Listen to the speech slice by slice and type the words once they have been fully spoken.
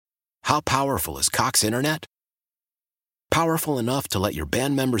How powerful is Cox Internet? Powerful enough to let your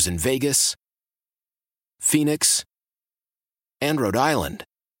band members in Vegas, Phoenix, and Rhode Island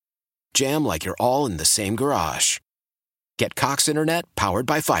jam like you're all in the same garage. Get Cox Internet powered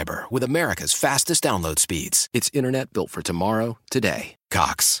by fiber with America's fastest download speeds. It's internet built for tomorrow, today.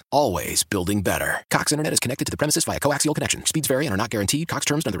 Cox, always building better. Cox Internet is connected to the premises via coaxial connection. Speeds vary and are not guaranteed. Cox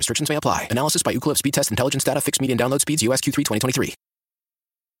terms and other restrictions may apply. Analysis by Ookla Speed Test Intelligence Data. Fixed median download speeds. US Q3 2023.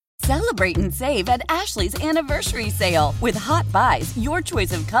 Celebrate and save at Ashley's Anniversary Sale. With Hot Buys, your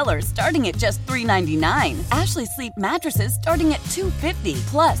choice of colors starting at just $3.99. Ashley Sleep mattresses starting at $2.50.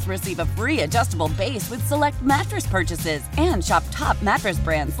 Plus, receive a free adjustable base with select mattress purchases. And shop top mattress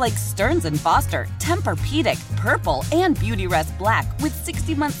brands like Stearns & Foster, Tempur-Pedic, Purple, and Beautyrest Black with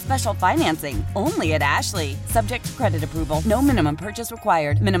 60-month special financing. Only at Ashley. Subject to credit approval. No minimum purchase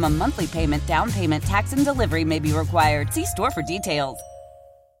required. Minimum monthly payment, down payment, tax, and delivery may be required. See store for details.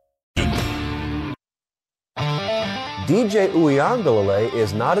 DJ Uiagalelei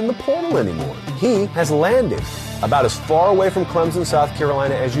is not in the portal anymore. He has landed about as far away from Clemson, South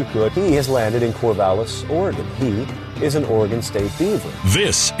Carolina as you could. He has landed in Corvallis, Oregon. He is an Oregon State Beaver.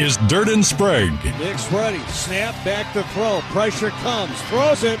 This is Dirt and Sprague. Nick's ready. Snap, back to throw. Pressure comes.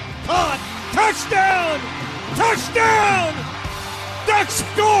 Throws it. Caught. Touchdown! Touchdown! Ducks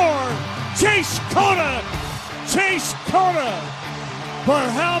score! Chase Cota! Chase Cota!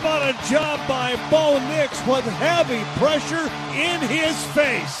 But how about a job by Bo Nix with heavy pressure in his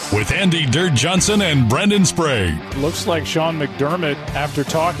face? With Andy Dirt Johnson and Brendan Sprague. Looks like Sean McDermott, after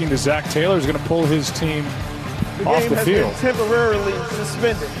talking to Zach Taylor, is going to pull his team off the field. Been temporarily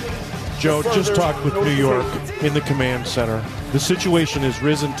suspended. Joe, just talked with New York in the command center. The situation has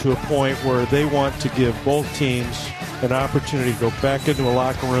risen to a point where they want to give both teams an opportunity to go back into a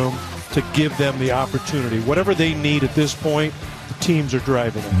locker room to give them the opportunity. Whatever they need at this point, the teams are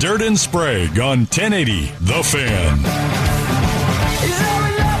driving it. Dirt and Sprague on 1080 The Fan.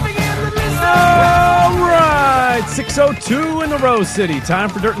 All right, 6:02 in the Rose City. Time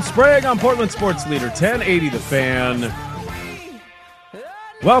for Dirt and Sprague on Portland Sports Leader 1080 The Fan.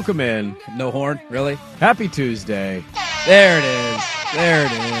 Welcome in. No horn, really? Happy Tuesday. There it is. There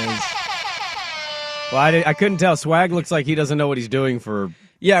it is. Well, I couldn't tell. Swag looks like he doesn't know what he's doing for...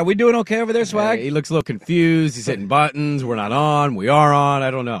 Yeah, are we doing okay over there, Swag? He looks a little confused. He's hitting buttons. We're not on. We are on. I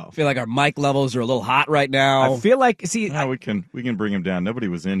don't know. I feel like our mic levels are a little hot right now. I feel like, see... No, we can bring him down. Nobody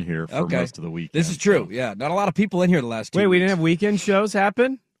was in here for most of the week. This is true, yeah. Not a lot of people in here the last 2 weeks. Wait, we didn't have weekend shows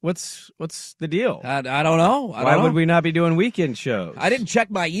happen? What's the deal? I don't know. Why would we not be doing weekend shows? I didn't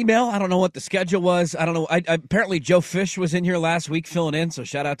check my email. I don't know what the schedule was. I don't know. Apparently, Joe Fish was in here last week filling in, so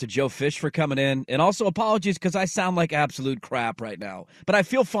shout out to Joe Fish for coming in. And also apologies because I sound like absolute crap right now. But I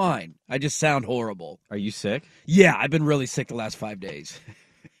feel fine. I just sound horrible. Are you sick? Yeah, I've been really sick the last 5 days.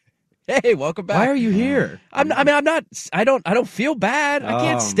 Hey, welcome back. Why are you here? I don't feel bad. I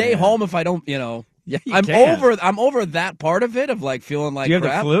can't stay home if I don't, Yeah, I'm over that part of it of like feeling like Do you have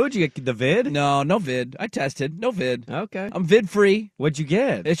crap. the flu? Did you get the vid? No vid. I tested. No vid. Okay. I'm vid free. What'd you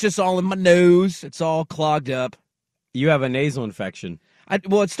get? It's just all in my nose. It's all clogged up. You have a nasal infection.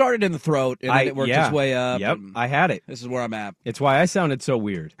 It started in the throat and then it worked its way up. Yep, I had it. This is where I'm at. It's why I sounded so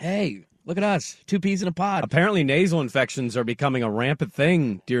weird. Hey, look at us. 2 peas in a pod. Apparently nasal infections are becoming a rampant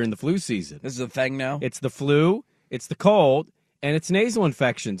thing during the flu season. This is a thing now? It's the flu, it's the cold, and it's nasal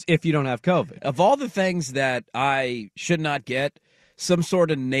infections if you don't have COVID. Of all the things that I should not get, some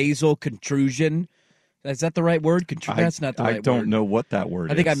sort of nasal contusion. Is that the right word? That's not the right word. I don't know what that word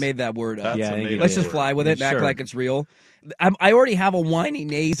is. I think I made that word up. Let's just fly with it and act like it's real. I already have a whiny,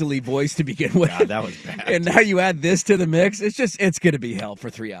 nasally voice to begin with. God, that was bad. And now you add this to the mix. It's going to be hell for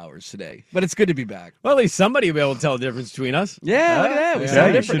 3 hours today. But it's good to be back. Well, at least somebody will be able to tell the difference between us. Yeah, look at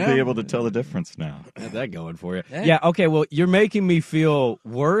that. You should be able to tell the difference now. Have that going for you. Yeah, okay, well, you're making me feel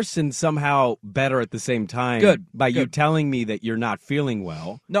worse and somehow better at the same time. Good. By you telling me that you're not feeling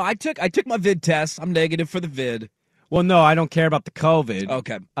well. No, I took my vid test. I'm negative for the vid. Well, no, I don't care about the COVID.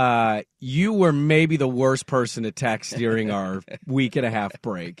 Okay. You were maybe the worst person to text during our week and a half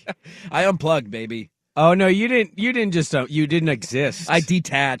break. I unplugged, baby. Oh no, you didn't. You didn't exist. I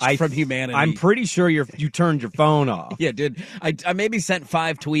detached from humanity. I'm pretty sure you turned your phone off. Yeah, dude. I maybe sent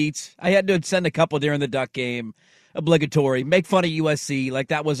 5 tweets. I had to send a couple during the Duck game. Obligatory. Make fun of USC. Like,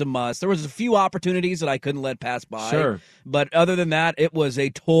 that was a must. There was a few opportunities that I couldn't let pass by. Sure. But other than that, it was a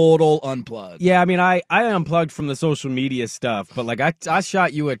total unplug. Yeah, I mean, I unplugged from the social media stuff, but, like, I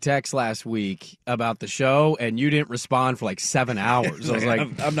shot you a text last week about the show, and you didn't respond for, like, 7 hours. I was like,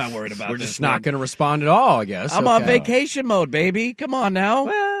 I'm not worried about we're this. just not going to respond at all, I guess. I'm on vacation mode, baby. Come on now.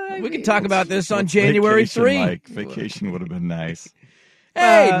 We can talk about this on January 3. Mike. Vacation would have been nice.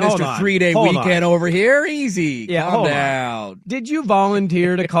 Hey, Mr. 3-day weekend over here. Easy. Yeah, calm down. Did you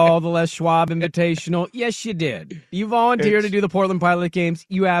volunteer to call the Les Schwab Invitational? Yes, you did. You volunteer to do the Portland Pilot games?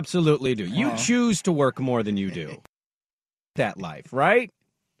 You absolutely do. You choose to work more than you do. That life, right?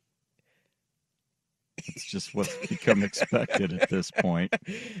 It's just what's become expected at this point.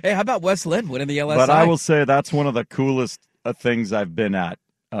 Hey, how about Wes Lynn winning the LSI? But I will say that's one of the coolest things I've been at.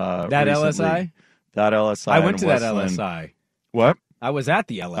 That recently. LSI? That LSI. I went to that West LSI. Lynn. What? I was at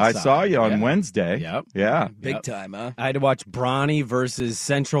the LSI. I saw you on Wednesday. Yep. Yeah. Big time, huh? I had to watch Bronny versus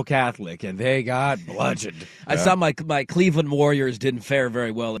Central Catholic, and they got bludgeoned. I saw my Cleveland Warriors didn't fare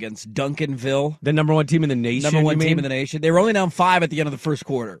very well against Duncanville. The number one team in the nation, Number one team in the nation. They were only down 5 at the end of the first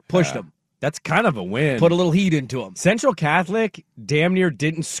quarter. Pushed them. That's kind of a win. Put a little heat into them. Central Catholic damn near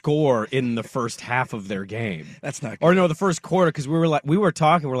didn't score in the first half of their game. That's not good. Or no, the first quarter, because we were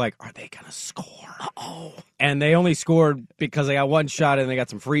talking, we're like, are they going to score? Uh-oh. And they only scored because they got one shot and they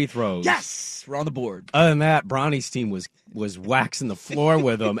got some free throws. Yes! We're on the board. Other than that, Bronny's team was waxing the floor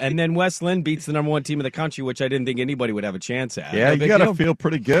with them. And then West Lynn beats the number one team in the country, which I didn't think anybody would have a chance at. Yeah, you got to feel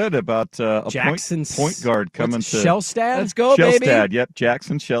pretty good about a point guard coming to Shellstad? Let's go, baby. Shellstad, yep,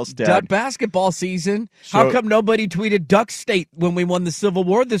 Jackson Shellstad. Duck basketball season. How come nobody tweeted Duck State when we won the Civil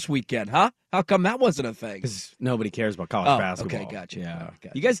War this weekend, huh? How come that wasn't a thing? Because nobody cares about college basketball. Okay, gotcha. Yeah.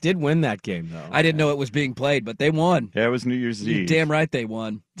 Gotcha. You guys did win that game, though. I didn't know it was being played, but they won. Yeah, it was New Year's Eve. Damn right they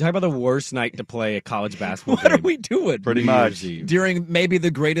won. Talk about the worst night to play a college basketball What game. are we doing? Pretty much. During maybe the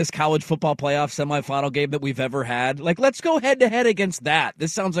greatest college football playoff semifinal game that we've ever had. Like, let's go head-to-head against that.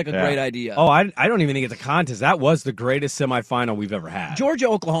 This sounds like a great idea. Oh, I don't even think it's a contest. That was the greatest semifinal we've ever had.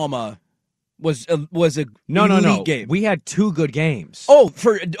 Georgia-Oklahoma was a no game. We had 2 good games. Oh,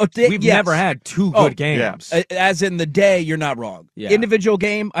 we've never had 2 good games. Yeah. As in the day, you're not wrong. Yeah. Individual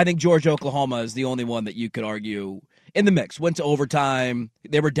game, I think Georgia-Oklahoma is the only one that you could argue in the mix. Went to overtime.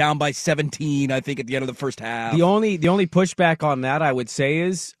 They were down by 17, I think, at the end of the first half. The only pushback on that, I would say,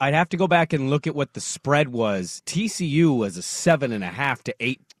 is I'd have to go back and look at what the spread was. TCU was a 7.5 to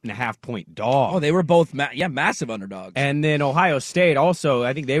 8.5 point dog. Oh, they were both massive underdogs. And then Ohio State also,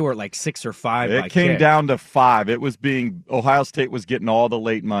 I think they were like 6 or 5. It came down to 5. It was Ohio State was getting all the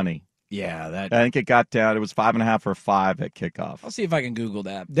late money. Yeah, I think it got down. It was 5.5 or 5 at kickoff. I'll see if I can Google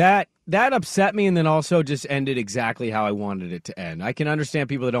that. That upset me, and then also just ended exactly how I wanted it to end. I can understand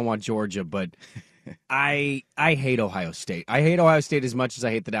people that don't want Georgia, but I hate Ohio State. I hate Ohio State as much as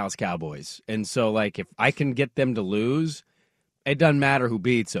I hate the Dallas Cowboys. And so, like, if I can get them to lose, it doesn't matter who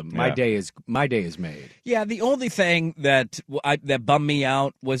beats them. My day is made. Yeah, the only thing that bummed me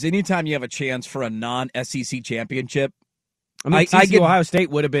out was anytime you have a chance for a non-SEC championship. I mean, I get Ohio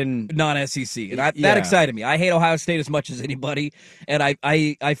State would have been non-SEC, and that excited me. I hate Ohio State as much as anybody, and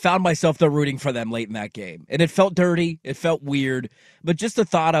I found myself though rooting for them late in that game, and it felt dirty, it felt weird, but just the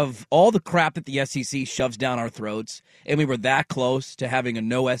thought of all the crap that the SEC shoves down our throats, and we were that close to having a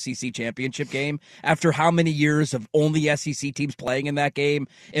no SEC championship game after how many years of only SEC teams playing in that game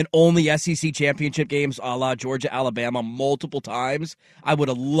and only SEC championship games a la Georgia, Alabama multiple times. I would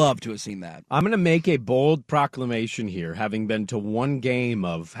have loved to have seen that. I'm going to make a bold proclamation here, having been to one game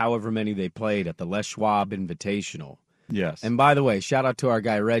of however many they played at the Les Schwab Invitational. Yes. And by the way, shout out to our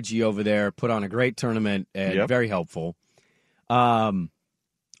guy Reggie over there, put on a great tournament and very helpful.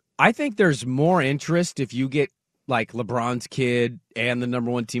 I think there's more interest if you get like LeBron's kid and the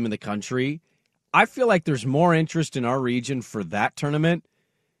number one team in the country. I feel like there's more interest in our region for that tournament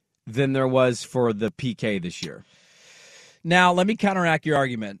than there was for the PK this year. Now, let me counteract your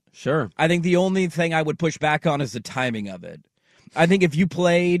argument. Sure. I think the only thing I would push back on is the timing of it. I think if you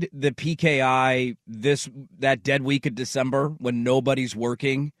played the PKI that dead week of December when nobody's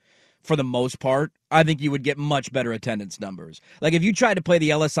working, for the most part, I think you would get much better attendance numbers. Like if you tried to play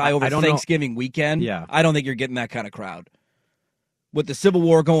the LSI over Thanksgiving weekend, I don't think you're getting that kind of crowd. With the Civil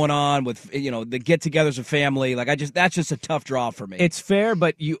War going on, with the get-togethers of family, that's just a tough draw for me. It's fair,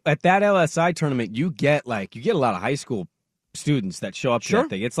 but you at that LSI tournament, you get a lot of high school students that show up to that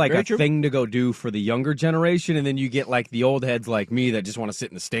thing. It's like a thing to go do for the younger generation, and then you get like the old heads like me that just want to sit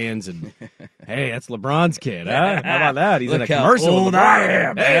in the stands and, hey, that's LeBron's kid, huh? How about that? He's in a commercial with LeBron. I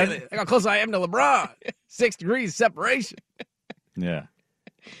am, man. Hey, look how close I am to LeBron. 6 degrees separation. Yeah.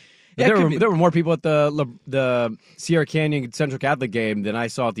 There were more people at the Sierra Canyon Central Catholic game than I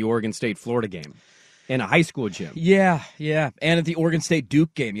saw at the Oregon State Florida game in a high school gym. Yeah. And at the Oregon State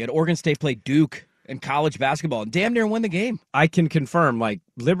Duke game. You had Oregon State play Duke in college basketball and damn near win the game. I can confirm, like,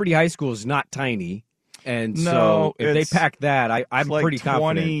 Liberty High School is not tiny. And No, so if they it's- pack that, I'm like pretty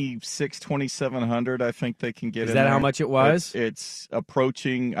confident. 2,700, I think they can get Is in that there. how much it was? It's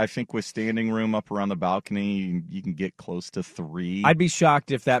approaching, I think, with standing room up around the balcony, you can get close to 3. I'd be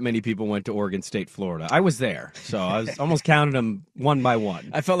shocked if that many people went to Oregon State, Florida. I was there, so I was almost counting them one by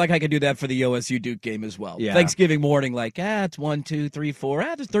one. I felt like I could do that for the OSU Duke game as well. Yeah. Thanksgiving morning, like, it's 1, 2, 3,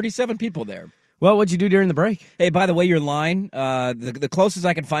 4. There's 37 people there. Well, what'd you do during the break? Hey, by the way, your line, the closest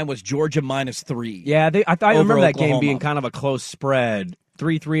I can find was Georgia -3. Yeah, I over remember that game Oklahoma. being kind of a close spread,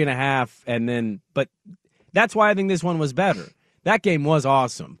 3.5, and then. But that's why I think this one was better. That game was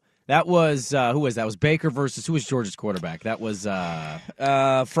awesome. That was who was that? It was Baker versus who was Georgia's quarterback? That was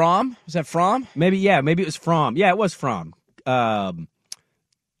Fromm. Was that Fromm? maybe it was Fromm. Yeah, it was Fromm.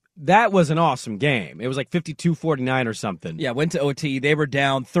 That was an awesome game. It was like 52-49 or something. Yeah, went to OT. They were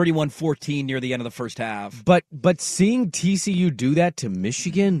down 31-14 near the end of the first half. But seeing TCU do that to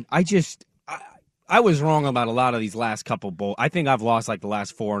Michigan, I was wrong about a lot of these last couple bowl. I think I've lost like the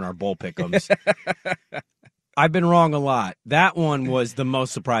last 4 in our bowl pick'ems. I've been wrong a lot. That one was the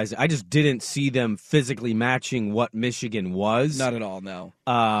most surprising. I just didn't see them physically matching what Michigan was. Not at all, no.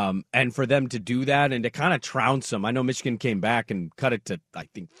 And for them to do that and to kind of trounce them. I know Michigan came back and cut it to, I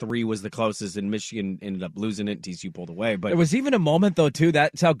think 3 was the closest, and Michigan ended up losing it, and TCU pulled away. But there was even a moment, though, too,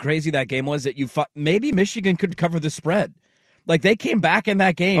 that's how crazy that game was, that you thought maybe Michigan could cover the spread. Like, they came back in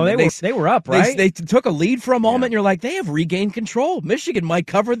that game. Oh, they were up, right? They took a lead for a moment, and you're like, they have regained control. Michigan might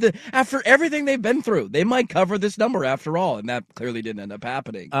cover after everything they've been through, they might cover this number after all, and that clearly didn't end up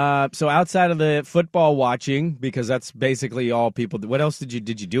happening. So outside of the football watching, because that's basically all people do, what else did you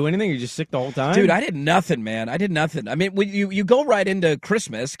do anything? Or you just sick the whole time? Dude, I did nothing, man. I did nothing. I mean, you go right into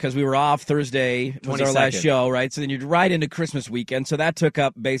Christmas, because we were off Thursday, was our last show, right? So then you'd right into Christmas weekend, so that took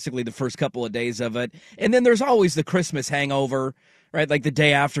up basically the first couple of days of it. And then there's always the Christmas hangover, right? Like the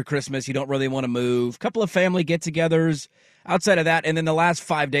day after Christmas, you don't really want to move. Couple of family get-togethers outside of that. And then the last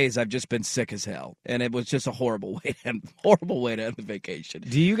 5 days, I've just been sick as hell. And it was just a horrible way to end the vacation.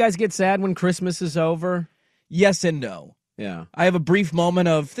 Do you guys get sad when Christmas is over? Yes and no. Yeah. I have a brief moment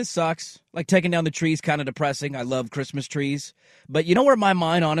of, this sucks. Like taking down the trees, kind of depressing. I love Christmas trees. But you know where my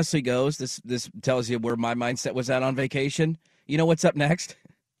mind honestly goes? This tells you where my mindset was at on vacation. You know what's up next?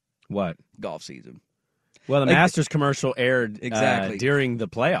 What? Golf season. Well, the Masters commercial aired exactly during the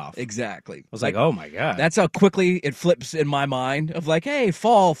playoff. Exactly. I was like, oh, my God. That's how quickly it flips in my mind of like, hey,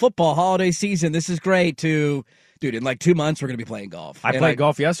 fall, football, holiday season, this is great, to, dude, in like 2 months, we're going to be playing golf. I played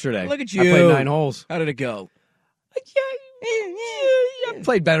golf yesterday. Look at you. I played 9 holes. How did it go? I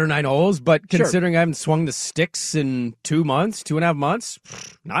played better 9 holes, but considering I haven't swung the sticks in 2.5 months,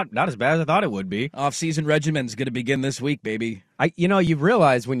 not as bad as I thought it would be. Off-season regimen is going to begin this week, baby. You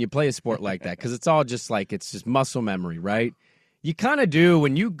realize when you play a sport like that, because it's all just like, it's just muscle memory, right? You kind of do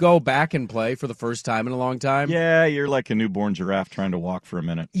when you go back and play for the first time in a long time. Yeah, you're like a newborn giraffe trying to walk for a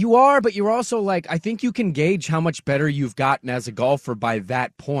minute. You are, but you're also like, I think you can gauge how much better you've gotten as a golfer by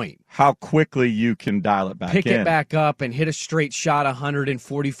that point. How quickly you can dial it back Pick in. it back up and hit a straight shot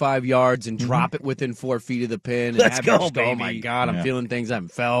 145 yards and drop it within 4 feet of the pin. And Let's have go, your, baby. Oh, my God, I'm feeling things I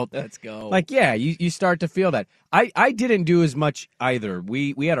haven't felt. Let's go. Like, yeah, you start to feel that. I didn't do as much either.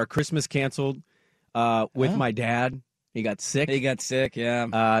 We had our Christmas canceled with my dad. He got sick.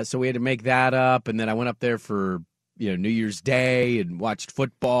 Yeah. So we had to make that up, and then I went up there for New Year's Day and watched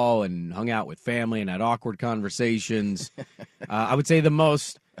football and hung out with family and had awkward conversations. I would say the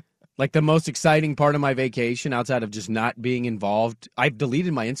most exciting part of my vacation, outside of just not being involved, I've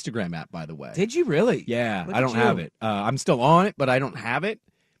deleted my Instagram app, by the way. Did you really? Yeah, I don't have it. I'm still on it, but I don't have it,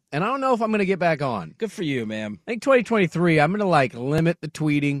 and I don't know if I'm going to get back on. Good for you, man. I think 2023, I'm going to limit the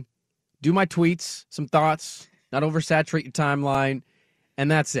tweeting, do my tweets, some thoughts. Not oversaturate your timeline, and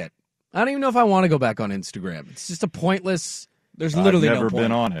that's it. I don't even know if I want to go back on Instagram. It's just a pointless. There's literally I've never no point.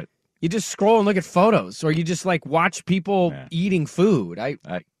 been on it. You just scroll and look at photos, or you just watch people eating food.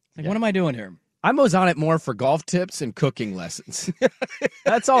 What am I doing here? I was on it more for golf tips and cooking lessons.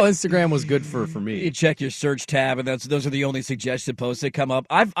 That's all Instagram was good for me. You check your search tab, and those are the only suggested posts that come up.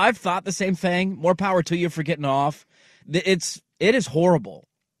 I've thought the same thing. More power to you for getting off. It is horrible.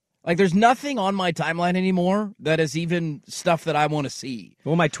 Like, there's nothing on my timeline anymore that is even stuff that I want to see.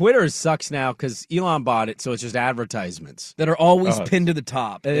 Well, my Twitter sucks now because Elon bought it, so it's just advertisements that are always pinned to the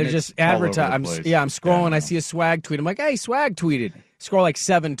top. They're just advertising. I'm scrolling. I see a swag tweet. I'm like, hey, swag tweeted. Scroll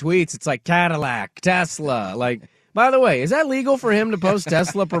 7 tweets. It's like Cadillac, Tesla. Like, by the way, is that legal for him to post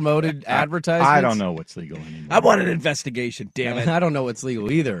Tesla promoted advertisements? I don't know what's legal anymore. I want an investigation, damn it. I don't know what's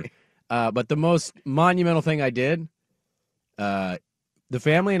legal either. But the most monumental thing I did, The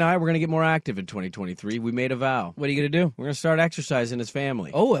family and I, we're going to get more active in 2023. We made a vow. What are you going to do? We're going to start exercising as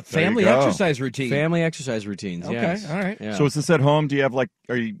family. Oh, a family exercise routine. Family exercise routines, okay, yes. All right. Yeah. So is this at home? Do you have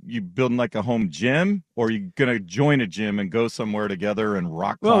are you building like a home gym? Or are you going to join a gym and go somewhere together and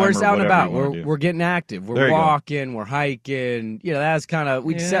rock climb? Well, we're just out and about. We're We're getting active. We're walking. We're hiking. That's kind of,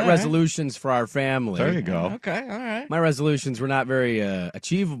 we set resolutions for our family. There you go. Okay, all right. My resolutions were not very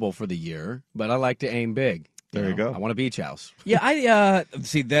achievable for the year, but I like to aim big. There you go. I want a beach house. Yeah, I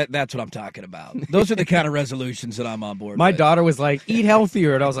see that's what I'm talking about. Those are the kind of resolutions that I'm on board My with. daughter was like, eat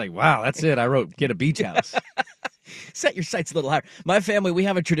healthier. And I was like, wow, that's it. I wrote, get a beach house. Set your sights a little higher. My family, we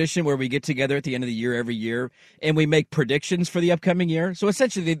have a tradition where we get together at the end of the year every year, and we make predictions for the upcoming year. So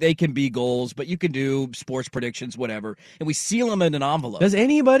essentially, they can be goals, but you can do sports predictions, whatever, and we seal them in an envelope. Does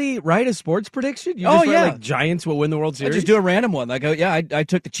anybody write a sports prediction? You just write, Giants will win the World Series? I just do a random one. Like, I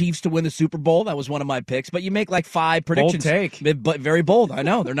took the Chiefs to win the Super Bowl. That was one of my picks. But you make like 5 predictions. Bold take. But very bold. I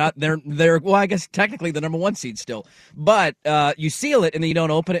know. They're well, I guess technically the number 1 seed still. But you seal it, and then you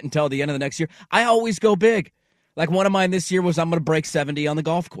don't open it until the end of the next year. I always go big. Like one of mine this year was I'm going to break 70 on the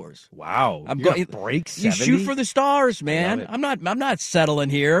golf course. Wow. I'm going to break 70? You shoot for the stars, man. I'm not settling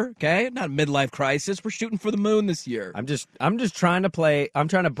here, okay? Not a midlife crisis. We're shooting for the moon this year. I'm just trying to play. I'm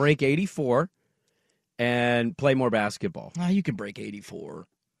trying to break 84 and play more basketball. You can break 84.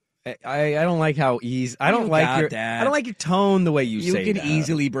 I don't like how easy. I don't like your tone the way you say that. You can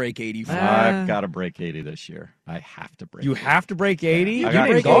easily break 84. I've got to break 80 this year. I have to break. You have to break 80. Yeah,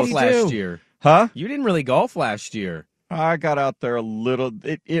 you didn't golf 82. last year. Huh? You didn't really golf last year. I got out there a little.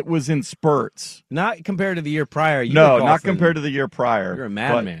 It was in spurts. Not compared to the year prior. No, not compared to the year prior. You're a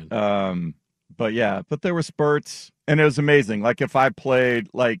madman. But there were spurts, and it was amazing. Like if I played,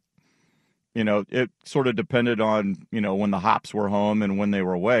 it sort of depended on, when the hops were home and when they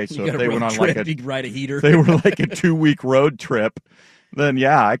were away. So if they went on you ride a heater. They were like a 2-week road trip. Then,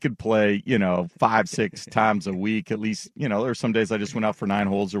 I could play, 5-6 times a week at least. There were some days I just went out for 9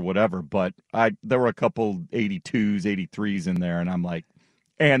 holes or whatever. But there were a couple 82s, 83s in there, and I'm like,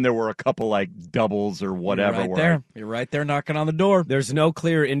 and there were a couple like doubles or whatever. You're right there knocking on the door. There's no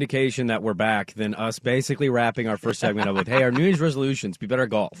clearer indication that we're back than us basically wrapping our first segment up with, hey, our New Year's resolutions, be better at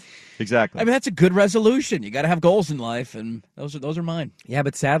golf. Exactly. I mean, that's a good resolution. You got to have goals in life, and those are mine. Yeah,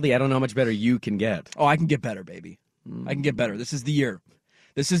 but sadly, I don't know how much better you can get. Oh, I can get better, baby. I can get better. This is the year.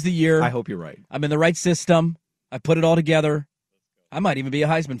 This is the year. I hope you're right. I'm in the right system. I put it all together. I might even be a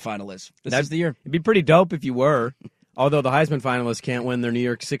Heisman finalist. This is the year. It'd be pretty dope if you were. Although the Heisman finalists can't win their New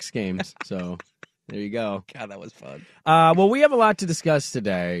York 6 games. So there you go. God, that was fun. Well, we have a lot to discuss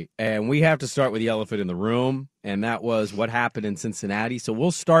today, and we have to start with the elephant in the room, and that was what happened in Cincinnati. So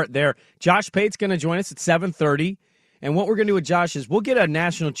we'll start there. Josh Pate's going to join us at 7:30, and what we're going to do with Josh is we'll get a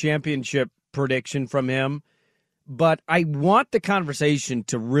national championship prediction from him, but I want the conversation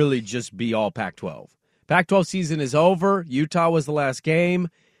to really just be all Pac-12. Pac-12 season is over. Utah was the last game.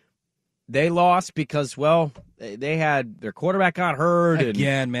 They lost because, well, they had their quarterback got hurt.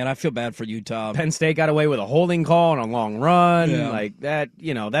 Again, man, I feel bad for Utah. Penn State got away with a holding call on a long run. Yeah. Like that,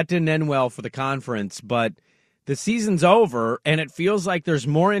 that didn't end well for the conference. But the season's over, and it feels like there's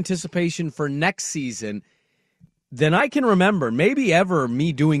more anticipation for next season than I can remember, maybe ever,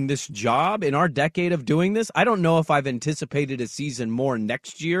 me doing this job in our decade of doing this. I don't know if I've anticipated a season more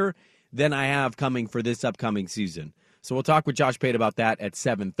next year than I have coming for this upcoming season. So we'll talk with Josh Pate about that at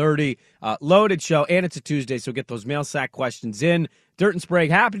 7:30. Loaded show, and it's a Tuesday, so get those mail sack questions in. Dirt and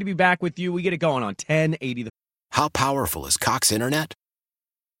Sprague, happy to be back with you. We get it going on 1080. How powerful is Cox Internet?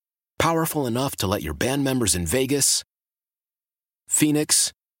 Powerful enough to let your band members in Vegas,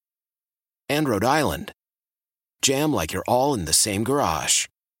 Phoenix, and Rhode Island jam like you're all in the same garage.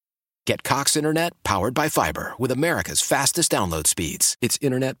 Get Cox Internet powered by fiber with America's fastest download speeds. It's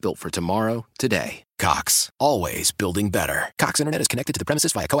internet built for tomorrow, today. Cox, always building better. Cox Internet is connected to the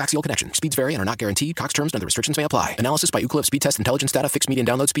premises via coaxial connection. Speeds vary and are not guaranteed. Cox terms and other restrictions may apply. Analysis by Ookla Speed Test Intelligence Data. Fixed median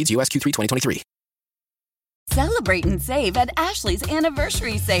download speeds. US Q3 2023. Celebrate and save at Ashley's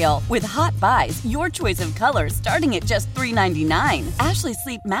Anniversary Sale. With Hot Buys, your choice of colors starting at just $3.99. Ashley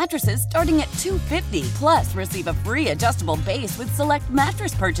Sleep mattresses starting at $2.50. Plus, receive a free adjustable base with select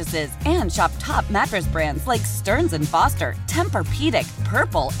mattress purchases. And shop top mattress brands like Stearns & Foster, Tempur-Pedic,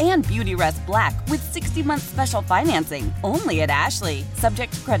 Purple, and Beautyrest Black with 60-month special financing. Only at Ashley.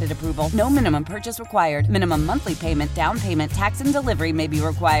 Subject to credit approval. No minimum purchase required. Minimum monthly payment, down payment, tax, and delivery may be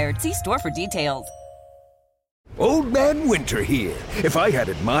required. See store for details. Old Man Winter here. If I had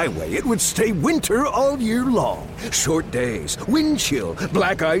it my way, it would stay winter all year long. Short days, wind chill,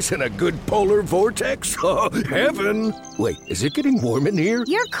 black ice, and a good polar vortex. Oh, heaven! Wait, is it getting warm in here?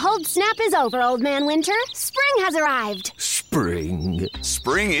 Your cold snap is over, Old Man Winter. Spring has arrived. spring.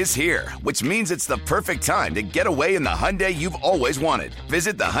 Spring is here, which means it's the perfect time to get away in the Hyundai you've always wanted.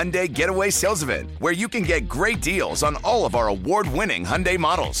 Visit the Hyundai Getaway Sales Event, where you can get great deals on all of our award-winning Hyundai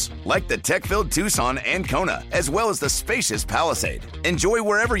models, like the tech-filled Tucson and Kona, as well as the spacious Palisade. Enjoy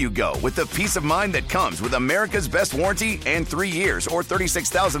wherever you go with the peace of mind that comes with America's best warranty and 3 years or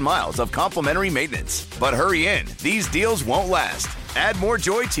 36,000 miles of complimentary maintenance. But hurry in, these deals won't last. Add more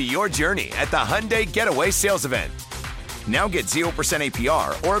joy to your journey at the Hyundai Getaway Sales Event. Now get 0%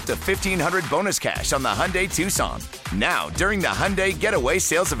 APR or up to $1,500 bonus cash on the Hyundai Tucson. Now, during the Hyundai Getaway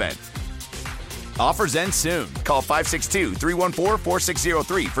Sales Event. Offers end soon. Call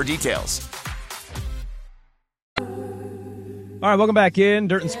 562-314-4603 for details. All right, welcome back in.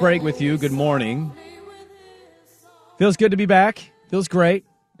 Dirt and Sprague with you. Good morning. Feels good to be back. Feels great.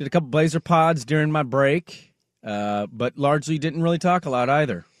 Did a couple Blazer pods during my break, but largely didn't really talk a lot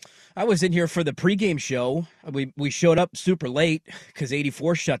either. I was in here for the pregame show. We showed up super late because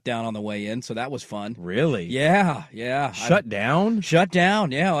 84 shut down on the way in, so that was fun. Really? Yeah. Shut down? Shut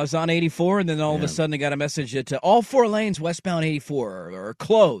down, yeah. I was on 84, and then all of a sudden I got a message that all 4 lanes westbound 84 are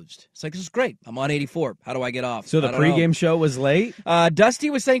closed. It's like, this is great. I'm on 84. How do I get off? So the pregame show was late? Dusty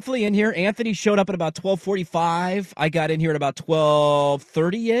was thankfully in here. Anthony showed up at about 12:45. I got in here at about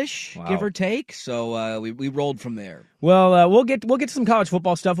 12:30-ish, give or take. So we rolled from there. Well, we'll get to some college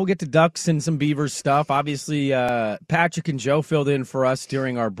football stuff. We'll get to Ducks and some Beavers stuff. Obviously, Patrick and Joe filled in for us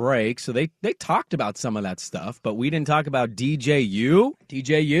during our break, so they talked about some of that stuff, but we didn't talk about DJU.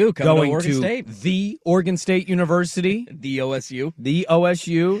 DJU coming to Oregon State. The Oregon State University. The OSU. The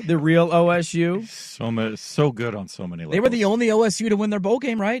OSU, the real OSU. So good on so many levels. They were the only OSU to win their bowl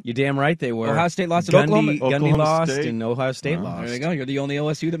game, right? You're damn right they were. Ohio State lost at Oklahoma. Gundy lost, State. and Ohio State lost. There you go. You're the only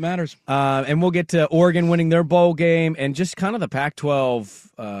OSU that matters. And we'll get to Oregon winning their bowl game and just kind of the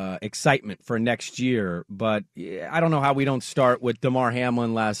Pac-12 excitement for next year. But I don't know how we don't start with Damar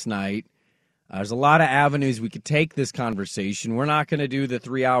Hamlin last night. There's a lot of avenues we could take this conversation. We're not going to do the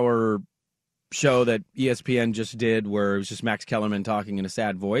 3-hour show that ESPN just did where it was just Max Kellerman talking in a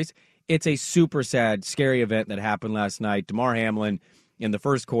sad voice. It's a super sad, scary event that happened last night. Damar Hamlin in the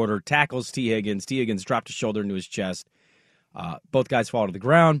first quarter tackles T. Higgins. T. Higgins dropped his shoulder into his chest. Both guys fall to the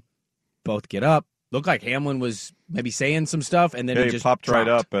ground. Both get up. Looked like Hamlin was maybe saying some stuff, and then he just popped dropped right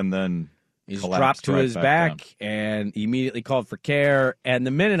up and then he just dropped to his back and immediately called for care. And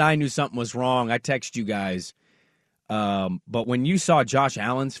the minute I knew something was wrong, I texted you guys. But when you saw Josh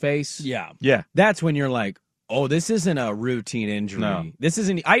Allen's face, yeah, that's when you're like, oh, this isn't a routine injury. No. This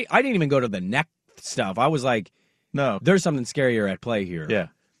isn't. I didn't even go to the neck stuff. I was like, no, there's something scarier at play here. Yeah.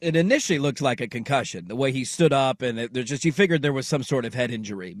 It initially looked like a concussion, the way he stood up, and you figured there was some sort of head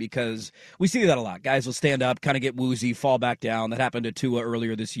injury because we see that a lot. Guys will stand up, kind of get woozy, fall back down. That happened to Tua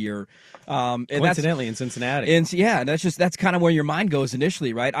earlier this year. Coincidentally in Cincinnati. And that's kind of where your mind goes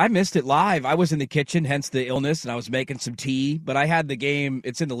initially, right? I missed it live. I was in the kitchen, hence the illness, and I was making some tea, but I had the game.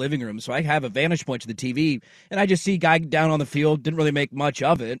 It's in the living room, so I have a vantage point to the TV, and I just see a guy down on the field, didn't really make much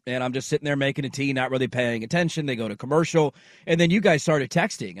of it, and I'm just sitting there making a tea, not really paying attention. They go to commercial, and then you guys started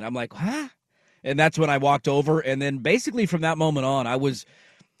texting. And I'm like, huh? And that's when I walked over. And then basically from that moment on, I was,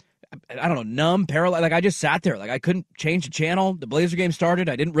 I don't know, numb, paralyzed. Like I just sat there. Like I couldn't change the channel. The Blazer game started.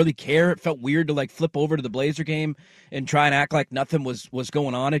 I didn't really care. It felt weird to like flip over to the Blazer game and try and act like nothing was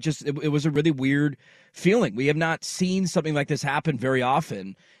going on. It was a really weird feeling. We have not seen something like this happen very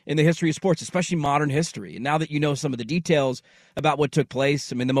often in the history of sports, especially modern history. And now that you know some of the details about what took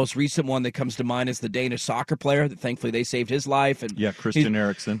place, I mean, the most recent one that comes to mind is the Danish soccer player that thankfully they saved his life. And Christian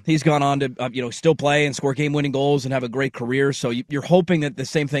Eriksen. He's gone on to still play and score game-winning goals and have a great career. So you're hoping that the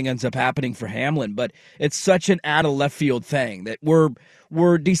same thing ends up happening for Hamlin. But it's such an out-of-left-field thing that we're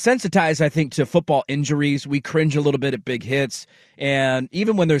desensitized, I think, to football injuries. We cringe a little bit at big hits. And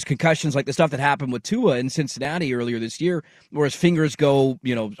even when there's concussions like the stuff that happened with Tua in Cincinnati earlier this year, where his fingers go,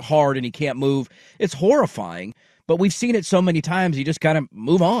 hard and he can't move, it's horrifying. But we've seen it so many times, you just kind of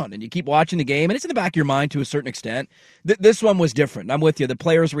move on and you keep watching the game, and it's in the back of your mind to a certain extent. This one was different. I'm with you. The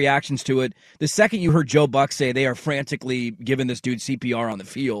players' reactions to it, the second you heard Joe Buck say they are frantically giving this dude CPR on the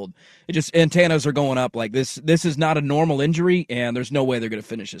field, it just antennas are going up like this is not a normal injury, and there's no way they're going to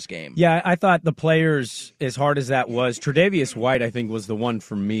finish this game. Yeah, I thought the players, as hard as that was, Tre'Davious White, I think, was the one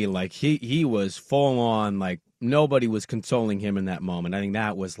for me. Like, he was full on, like, nobody was consoling him in that moment. I think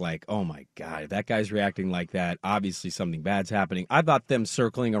that was like, oh my God, if that guy's reacting like that, obviously something bad's happening. I thought them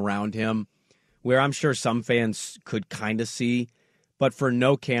circling around him, where I'm sure some fans could kind of see, but for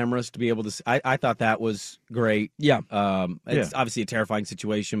no cameras to be able to see, I thought that was great. Yeah. It's obviously a terrifying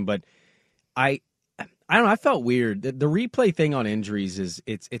situation, but I don't know, I felt weird. The replay thing on injuries is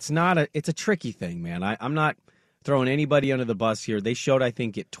it's a tricky thing, man. I'm not throwing anybody under the bus here. They showed, I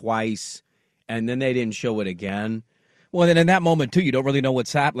think, it twice, and then they didn't show it again. Well, then in that moment, too, you don't really know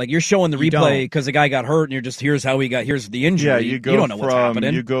what's happening. Like, you're showing the replay because the guy got hurt, and you're just, here's the injury. Yeah, you don't know what's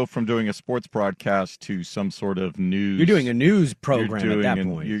happening. You go from doing a sports broadcast to some sort of news. You're doing a news program at that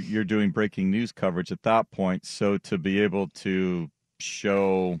point. You're doing breaking news coverage at that point. So to be able to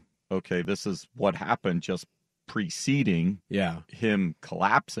show, okay, this is what happened just preceding him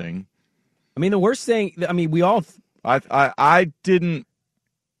collapsing. I mean, the worst thing, we all...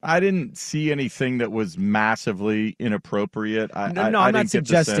 I didn't see anything that was massively inappropriate. I'm not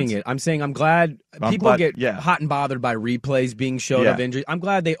suggesting it. I'm saying I'm glad people get hot and bothered by replays being showed of injury. I'm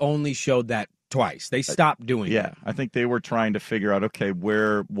glad they only showed that twice. They stopped doing it. Yeah, I think they were trying to figure out, okay,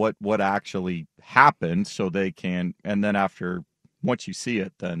 what actually happened so they can, and then once you see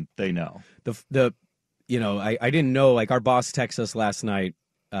it, then they know. I didn't know, like our boss texted us last night.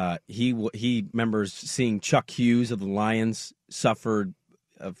 He remembers seeing Chuck Hughes of the Lions suffered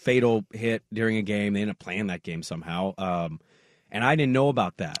a fatal hit during a game. They ended up playing that game somehow. And I didn't know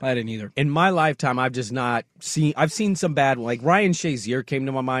about that. I didn't either. In my lifetime, I've just not seen... I've seen some bad... Like, Ryan Shazier came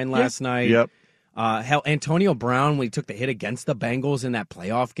to my mind last night. Yep. Hell, Antonio Brown, when he took the hit against the Bengals in that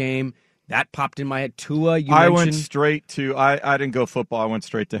playoff game, that popped in my head. Tua, I went straight to... I didn't go football. I went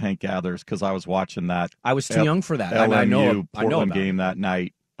straight to Hank Gathers because I was watching that. I was too young for that. LMU Portland game that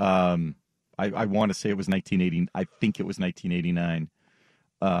night. I want to say it was 1980. I think it was 1989.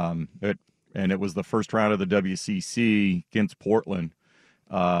 And it was the first round of the WCC against Portland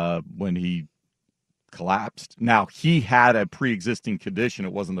when he collapsed. Now, he had a pre-existing condition.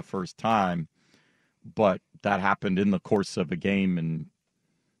 It wasn't the first time, but that happened in the course of a game. And,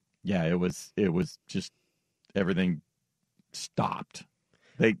 yeah, it was just everything stopped.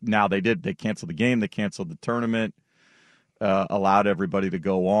 They canceled the game. They canceled the tournament. Allowed everybody to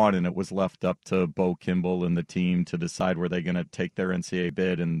go on, and it was left up to Bo Kimball and the team to decide where they're going to take their NCAA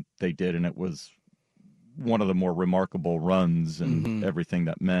bid, and they did, and it was one of the more remarkable runs and everything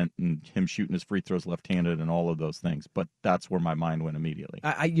that meant, and him shooting his free throws left-handed and all of those things. But that's where my mind went immediately.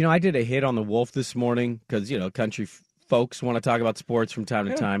 I did a hit on the Wolf this morning because, country folks want to talk about sports from time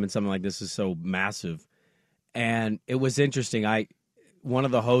to time, and something like this is so massive. And it was interesting. One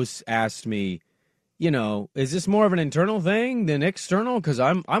of the hosts asked me, is this more of an internal thing than external? Because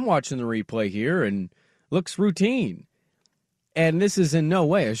I'm watching the replay here and looks routine. And this is in no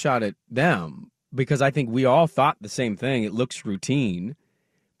way a shot at them because I think we all thought the same thing. It looks routine.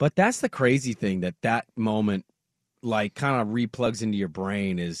 But that's the crazy thing that moment like kind of replugs into your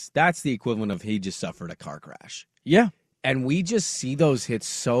brain that's the equivalent of he just suffered a car crash. Yeah. And we just see those hits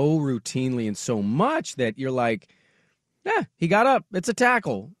so routinely and so much that you're like, he got up. It's a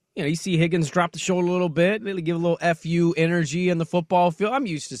tackle. You see Higgins drop the shoulder a little bit, really give a little FU energy in the football field. I'm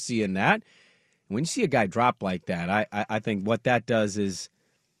used to seeing that. When you see a guy drop like that, I think what that does is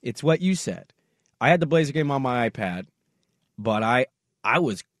it's what you said. I had the Blazer game on my iPad, but I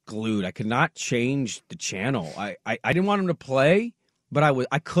was glued. I could not change the channel. I didn't want him to play, but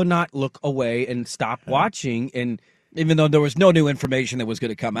I could not look away and stop watching. And even though there was no new information that was going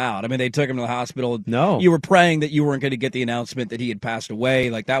to come out. I mean, they took him to the hospital. No. You were praying that you weren't going to get the announcement that he had passed away.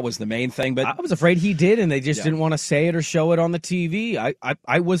 Like, that was the main thing. But I was afraid he did, and they just didn't want to say it or show it on the TV.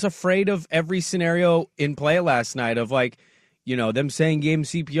 I was afraid of every scenario in play last night of, them saying gave him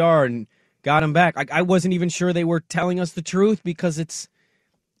CPR and got him back. I wasn't even sure they were telling us the truth because it's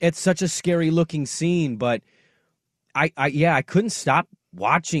such a scary-looking scene. But, I couldn't stop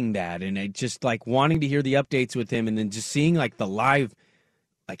watching that, and it just wanting to hear the updates with him, and then just seeing the live,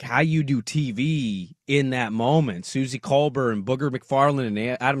 how you do TV in that moment. Susie Colbert and Booger McFarland and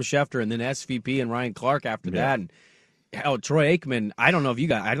Adam Schefter, and then SVP and Ryan Clark after that. And hell, Troy Aikman, I don't know if you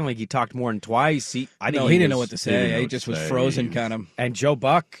guys, I don't think he talked more than twice. He didn't know what to say. He just was frozen kind of. And Joe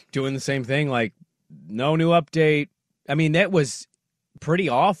Buck doing the same thing, no new update. I mean, that was pretty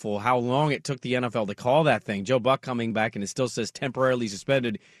awful how long it took the NFL to call that thing. Joe Buck coming back, and it still says temporarily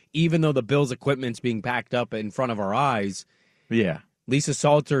suspended, even though the Bills' equipment's being packed up in front of our eyes. Yeah. Lisa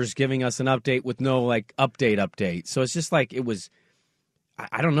Salters giving us an update with no, update. So it's just it was,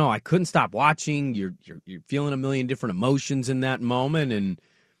 I don't know, I couldn't stop watching. You're feeling a million different emotions in that moment, and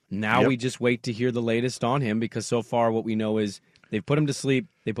now we just wait to hear the latest on him because so far what we know is they've put him to sleep,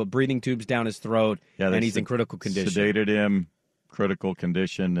 they put breathing tubes down his throat, and he's in critical condition. Sedated him. Critical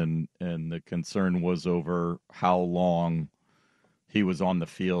condition, and the concern was over how long he was on the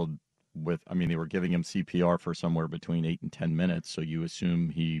field they were giving him CPR for somewhere between 8 and 10 minutes, so you assume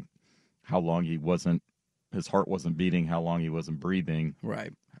his heart wasn't beating, how long he wasn't breathing.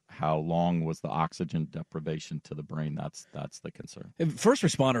 Right. how long was the oxygen deprivation to the brain. That's the concern. First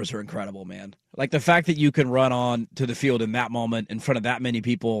responders are incredible, man. Like the fact that you can run on to the field in that moment in front of that many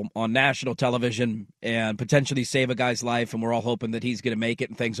people on national television and potentially save a guy's life, and we're all hoping that he's going to make it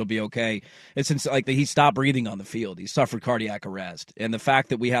and things will be okay. It's like he stopped breathing on the field. He suffered cardiac arrest. And the fact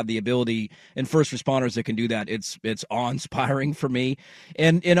that we have the ability in first responders that can do that, it's awe-inspiring for me.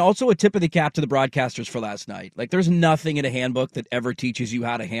 And also a tip of the cap to the broadcasters for last night. Like there's nothing in a handbook that ever teaches you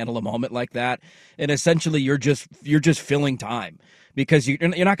how to handle a moment like that, and essentially you're just filling time because you're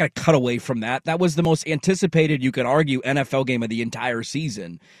not going to cut away from that. That was the most anticipated, you could argue, NFL game of the entire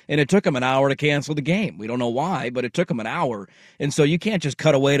season, and it took them an hour to cancel the game. We don't know why, but it took them an hour, and so you can't just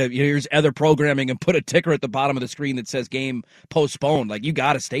cut away to here's other programming and put a ticker at the bottom of the screen that says game postponed. Like you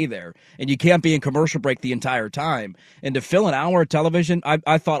got to stay there, and you can't be in commercial break the entire time. And to fill an hour of television,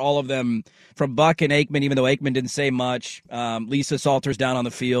 I thought all of them, from Buck and Aikman, even though Aikman didn't say much, Lisa Salters down on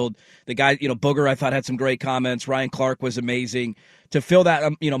the field, the guy, Booger, I thought had some great comments. Ryan Clark was amazing. To fill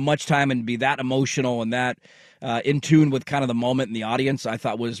that, much time and be that emotional and that in tune with kind of the moment and the audience, I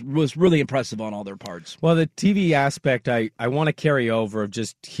thought was really impressive on all their parts. Well, the TV aspect, I want to carry over of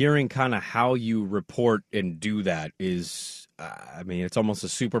just hearing kind of how you report and do that is, it's almost a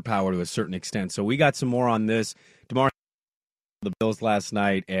superpower to a certain extent. So we got some more on this. DeMar the Bills last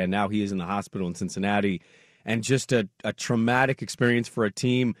night, and now he is in the hospital in Cincinnati, and just a traumatic experience for a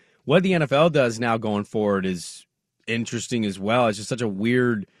team. What the NFL does now going forward is interesting as well. It's just such a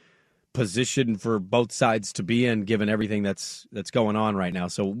weird position for both sides to be in, given everything that's going on right now.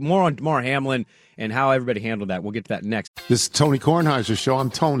 So more on Damar Hamlin and how everybody handled that. We'll get to that next. This is Tony Kornheiser's show. I'm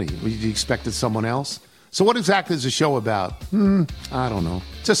Tony. You expected someone else? So what exactly is the show about? I don't know.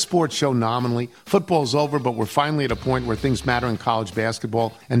 It's a sports show nominally. Football's over, but we're finally at a point where things matter in college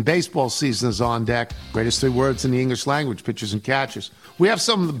basketball, and baseball season is on deck. Greatest 3 words in the English language, pitchers and catchers. We have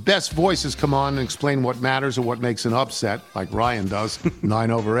some of the best voices come on and explain what matters or what makes an upset, like Ryan does,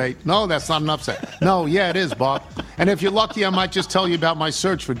 9/8. No, that's not an upset. No, yeah, it is, Bob. And if you're lucky, I might just tell you about my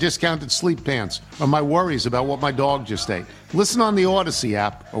search for discounted sleep pants or my worries about what my dog just ate. Listen on the Odyssey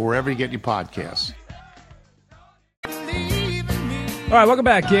app or wherever you get your podcasts. All right, welcome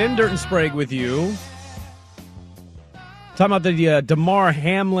back in. Dirt and Sprague with you. Talking about the Damar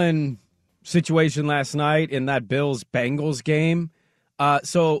Hamlin situation last night in that Bills-Bengals game.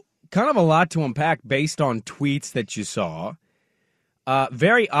 So kind of a lot to unpack based on tweets that you saw.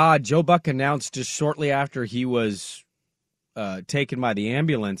 Very odd. Joe Buck announced just shortly after he was taken by the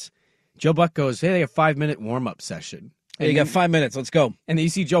ambulance. Joe Buck goes, hey, they have a 5-minute warm-up session. Hey, you got 5 minutes. Let's go. And then you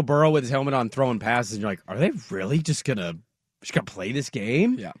see Joe Burrow with his helmet on throwing passes, and you're like, are they really just gonna play this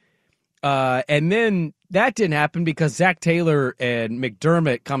game? Yeah. And then that didn't happen because Zach Taylor and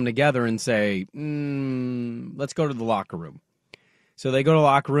McDermott come together and say, let's go to the locker room. So they go to the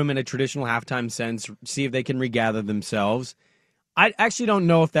locker room in a traditional halftime sense, see if they can regather themselves. I actually don't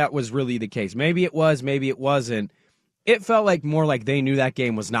know if that was really the case. Maybe it was, maybe it wasn't. It felt like more like they knew that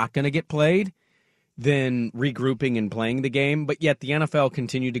game was not going to get played than regrouping and playing the game. But yet the NFL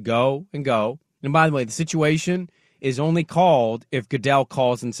continued to go and go. And by the way, the situation is only called if Goodell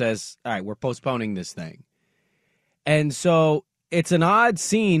calls and says, all right, we're postponing this thing. And so it's an odd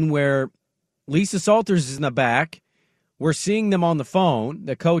scene where Lisa Salters is in the back. We're seeing them on the phone,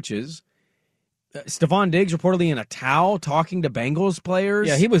 the coaches. Stephon Diggs reportedly in a towel talking to Bengals players.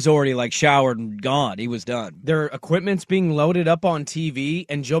 Yeah, he was already showered and gone. He was done. Their equipment's being loaded up on TV,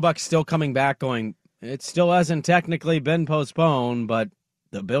 and Joe Buck's still coming back going, it still hasn't technically been postponed, but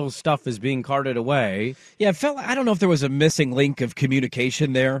the Bills stuff is being carted away. Yeah, it felt I don't know if there was a missing link of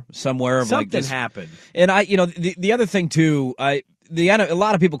communication there somewhere. Something happened. And the other thing too, a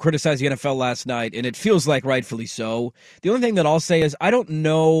lot of people criticized the NFL last night, and it feels like rightfully so. The only thing that I'll say is I don't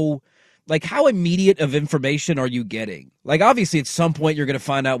know, how immediate of information are you getting? Obviously, at some point you're going to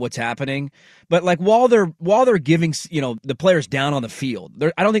find out what's happening, but while they're giving the players down on the field,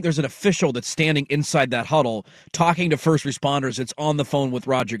 I don't think there's an official that's standing inside that huddle talking to first responders that's on the phone with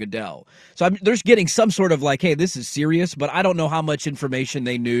Roger Goodell. So there's getting some sort of hey, this is serious, but I don't know how much information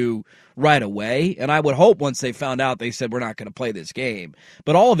they knew right away. And I would hope once they found out, they said we're not going to play this game.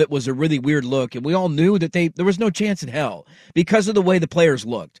 But all of it was a really weird look, and we all knew that there was no chance in hell because of the way the players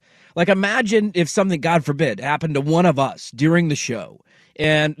looked. Imagine if something, God forbid, happened to one of us during the show,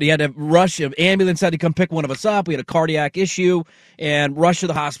 and you had to rush, an ambulance had to come pick one of us up, we had a cardiac issue, and rush to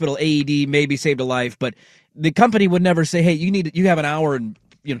the hospital, AED, maybe saved a life, but the company would never say, hey, you have an hour and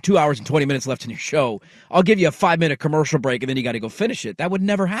 2 hours and 20 minutes left in your show. I'll give you a 5-minute commercial break, and then you got to go finish it. That would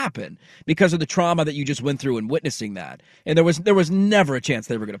never happen because of the trauma that you just went through and witnessing that. And there was never a chance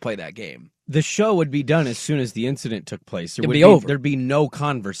they were going to play that game. The show would be done as soon as the incident took place. It'd be over. There'd be no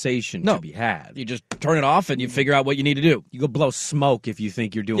conversation to be had. You just turn it off and you figure out what you need to do. You go blow smoke if you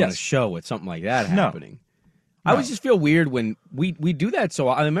think you're doing a show with something like that happening. No. I always just feel weird when we do that. So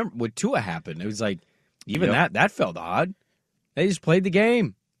I remember when Tua happened, it was like, even that felt odd. They just played the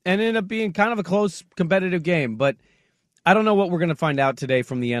game and it ended up being kind of a close, competitive game. But I don't know what we're going to find out today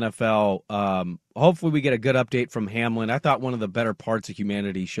from the NFL. Hopefully we get a good update from Hamlin. I thought one of the better parts of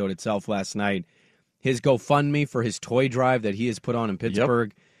humanity showed itself last night. His GoFundMe for his toy drive that he has put on in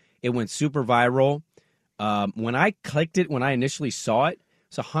Pittsburgh, it went super viral. When I clicked it, when I initially saw it,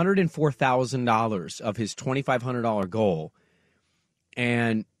 it's $104,000 of his $2,500 goal.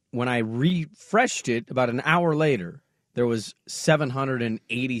 And when I refreshed it about an hour later, there was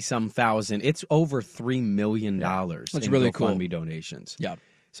 780-some thousand. It's over $3 million That's in really GoFundMe cool. donations. Yeah.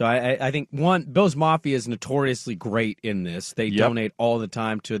 So I think, one, Bills Mafia is notoriously great in this. They donate all the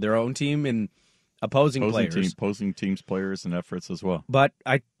time to their own team and opposing players. Opposing teams, players, and efforts as well. But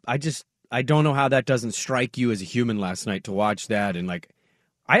I don't know how that doesn't strike you as a human last night to watch that. And,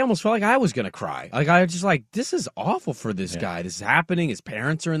 I almost felt like I was going to cry. I was just this is awful for this guy. This is happening. His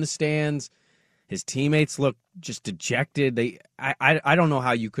parents are in the stands. His teammates look just dejected. I don't know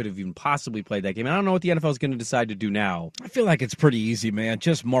how you could have even possibly played that game. I don't know what the NFL is going to decide to do now. I feel like it's pretty easy, man.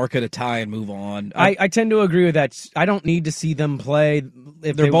 Just mark it a tie and move on. I tend to agree with that. I don't need to see them play.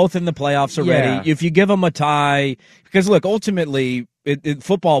 If they're both in the playoffs already, if you give them a tie, because look, ultimately,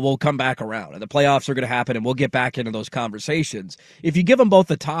 football will come back around, and the playoffs are going to happen, and we'll get back into those conversations. If you give them both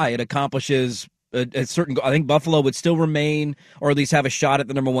a tie, it accomplishes a certain. I think Buffalo would still remain, or at least have a shot at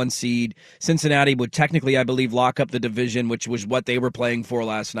the number 1 seed. Cincinnati would technically, I believe, lock up the division, which was what they were playing for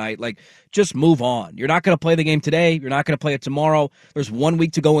last night. Just move on. You're not going to play the game today. You're not going to play it tomorrow. There's 1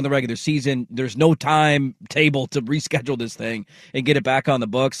 week to go in the regular season. There's no timetable to reschedule this thing and get it back on the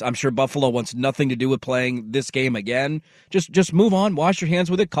books. I'm sure Buffalo wants nothing to do with playing this game again. Just move on. Wash your hands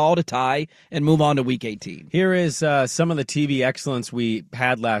with it. Call it a tie and move on to Week 18. Here is some of the TV excellence we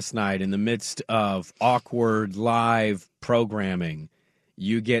had last night in the midst of awkward live programming.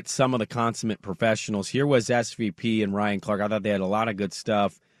 You get some of the consummate professionals. Here was SVP and Ryan Clark. I thought they had a lot of good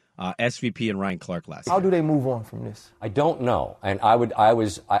stuff. SVP and Ryan Clark last night. How do they move on from this? I don't know, and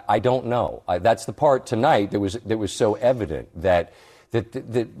I don't know. That's the part tonight that was so evident that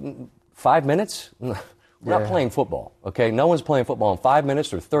 5 minutes. We're not playing football. Okay, no one's playing football in 5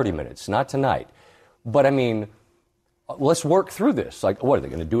 minutes or 30 minutes. Not tonight. But I mean, let's work through this. What are they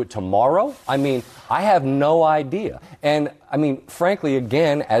going to do it tomorrow? I mean, I have no idea. And I mean, frankly,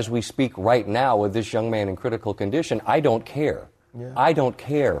 again, as we speak right now with this young man in critical condition, I don't care. Yeah. I don't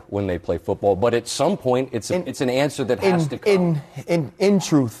care when they play football, but at some point, it's an answer that has to come. In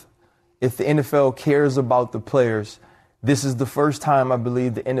truth, if the NFL cares about the players, this is the first time I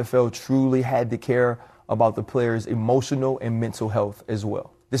believe the NFL truly had to care about the players' emotional and mental health as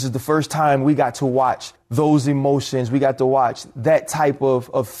well. This is the first time we got to watch those emotions. We got to watch that type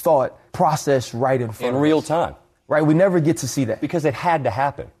of thought process right in front of us. In real time. Right? We never get to see that. Because it had to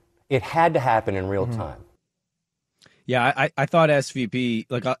happen. It had to happen in real time. Yeah, I thought SVP,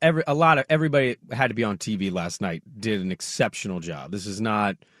 everybody had to be on TV last night, did an exceptional job. This is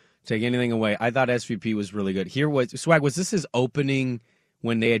not take anything away. I thought SVP was really good. Was this his opening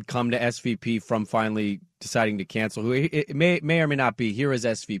when they had come to SVP from finally deciding to cancel? Who it may or may not be. Here is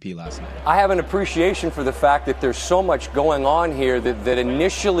SVP last night. I have an appreciation for the fact that there's so much going on here that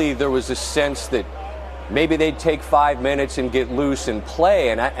initially there was a sense that maybe they'd take 5 minutes and get loose and play.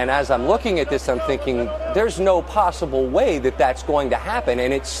 And as I'm looking at this, I'm thinking there's no possible way that that's going to happen.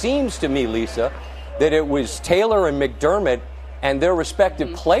 And it seems to me, Lisa, that it was Taylor and McDermott and their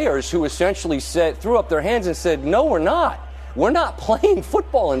respective players who essentially threw up their hands and said, no, we're not. We're not playing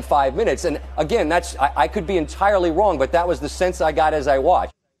football in 5 minutes. And again, I could be entirely wrong, but that was the sense I got as I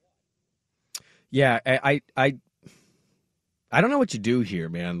watched. Yeah, I don't know what you do here,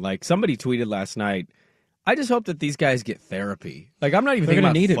 man. Somebody tweeted last night, I just hope that these guys get therapy. I'm not even thinking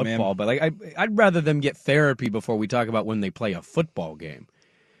about football, but I'd rather them get therapy before we talk about when they play a football game.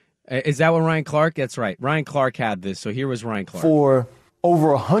 Is that what Ryan Clark? That's right. Ryan Clark had this, so here was Ryan Clark. For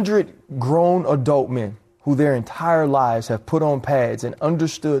over 100 grown adult men who their entire lives have put on pads and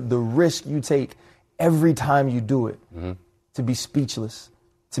understood the risk you take every time you do it, to be speechless,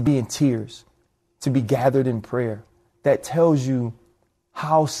 to be in tears, to be gathered in prayer, that tells you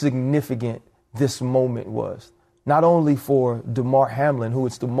how significant this moment was. Not only for Damar Hamlin, who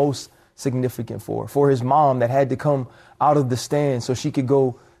it's the most significant for his mom that had to come out of the stand so she could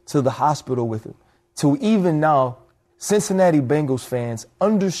go to the hospital with him, to even now Cincinnati Bengals fans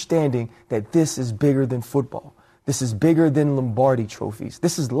understanding that this is bigger than football. This is bigger than Lombardi trophies.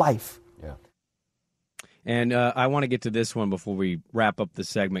 This is life. Yeah. And I want to get to this one before we wrap up the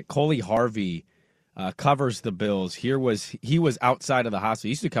segment. Coley Harvey covers the Bills. He was outside of the hospital.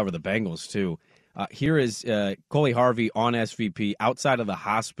 He used to cover the Bengals, too. Here is Coley Harvey on SVP outside of the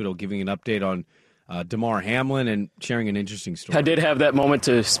hospital giving an update on Damar Hamlin and sharing an interesting story. I did have that moment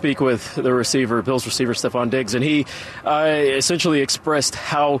to speak with the receiver, Bills receiver Stefon Diggs, and he essentially expressed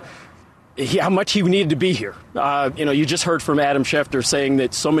how much he needed to be here. You just heard from Adam Schefter saying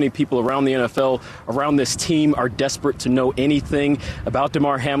that so many people around the NFL, around this team, are desperate to know anything about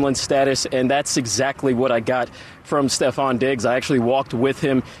Damar Hamlin's status, and that's exactly what I got from Stefon Diggs. I actually walked with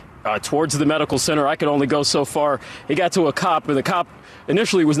him towards the medical center. I could only go so far. He got to a cop, and the cop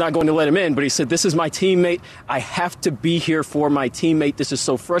initially was not going to let him in, but he said, "This is my teammate. I have to be here for my teammate. This is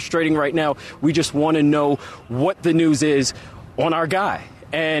so frustrating right now. We just want to know what the news is on our guy."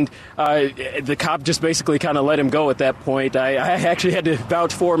 And the cop just basically kind of let him go at that point. I actually had to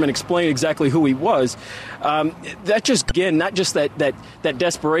vouch for him and explain exactly who he was. That just, again, not just that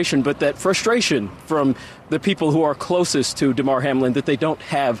desperation, but that frustration from the people who are closest to Damar Hamlin that they don't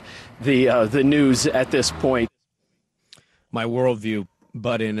have the news at this point. My worldview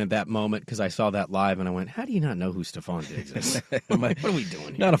butt in at that moment because I saw that live and I went, how do you not know who Stefon Diggs is? What are we doing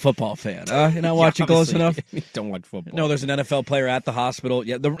here? Not a football fan. You're not watching close enough? Don't watch football. No, there's an NFL player at the hospital.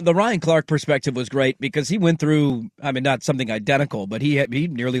 Yeah, the Ryan Clark perspective was great because he went through, not something identical, but he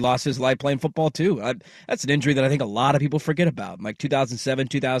nearly lost his life playing football too. That's an injury that I think a lot of people forget about, like 2007,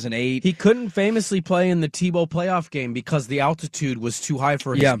 2008. He couldn't famously play in the Tebow playoff game because the altitude was too high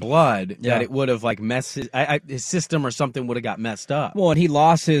for his blood, that it would have messed his system or something would have got messed up. Well, and he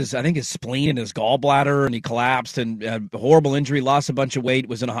lost his spleen and his gallbladder, and he collapsed and a horrible injury, lost a bunch of weight,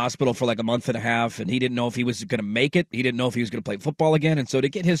 was in a hospital for like a month and a half, and he didn't know if he was going to make it. He didn't know if he was going to play football again. And so to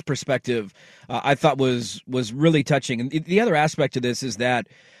get his perspective, I thought was really touching. And the other aspect of this is that,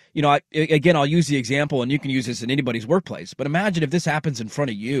 I'll use the example, and you can use this in anybody's workplace, but imagine if this happens in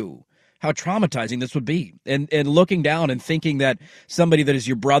front of you. How traumatizing this would be. And looking down and thinking that somebody that is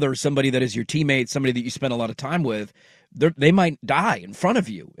your brother, somebody that is your teammate, somebody that you spend a lot of time with, they might die in front of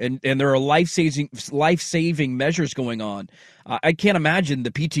you. And there are life-saving measures going on. I can't imagine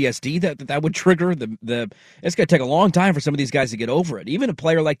the PTSD that would trigger. It's going to take a long time for some of these guys to get over it. Even a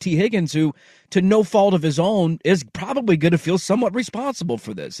player like T. Higgins, who, to no fault of his own, is probably going to feel somewhat responsible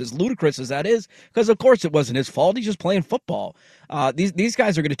for this, as ludicrous as that is, because, of course, it wasn't his fault. He's just playing football. These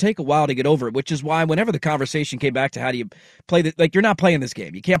guys are going to take a while to get over it, which is why whenever the conversation came back to how do you play you're not playing this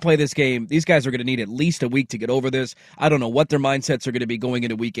game. You can't play this game. These guys are going to need at least a week to get over this. I don't know what their mindsets are going to be going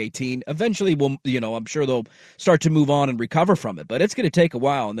into Week 18. Eventually, I'm sure they'll start to move on and recover from it, but it's going to take a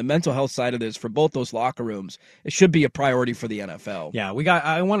while. And the mental health side of this for both those locker rooms, it should be a priority for the NFL. Yeah,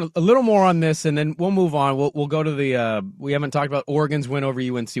 I want a little more on this, and then we'll move on. We'll go to we haven't talked about Oregon's win over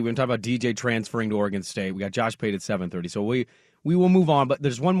UNC. We haven't talked about DJ transferring to Oregon State. We got Josh Pate at 7:30, so we will move on. But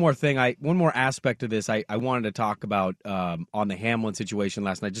there's one more thing, one more aspect of this I wanted to talk about on the Hamlin situation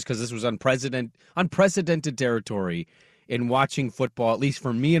last night, just because this was unprecedented territory in watching football. At least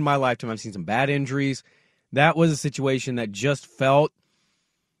for me in my lifetime, I've seen some bad injuries. That was a situation that just felt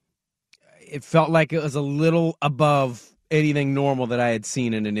like it was a little above anything normal that I had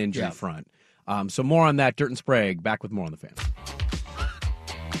seen in an injury front. So more on that. Dirt and Sprague, back with more on the Fan.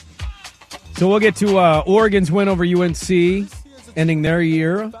 So we'll get to Oregon's win over UNC, ending their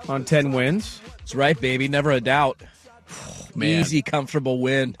year on 10 wins. That's right, baby. Never a doubt. Man. Easy, comfortable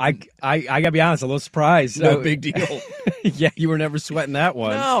win. I got to be honest, a little surprised. No big deal. Yeah, you were never sweating that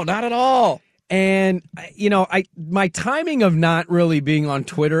one. No, not at all. And, my timing of not really being on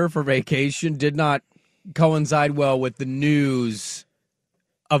Twitter for vacation did not coincide well with the news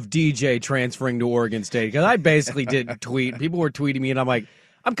of DJ transferring to Oregon State, because I basically didn't tweet. People were tweeting me, and I'm like,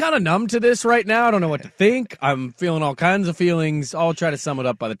 I'm kind of numb to this right now. I don't know what to think. I'm feeling all kinds of feelings. I'll try to sum it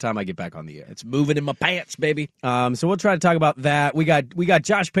up by the time I get back on the air. It's moving in my pants, baby. So we'll try to talk about that. We got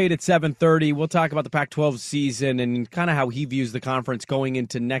Josh Pate at 7:30. We'll talk about the Pac-12 season and kind of how he views the conference going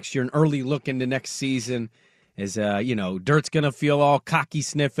into next year, an early look into next season. Is, Dirt's going to feel all cocky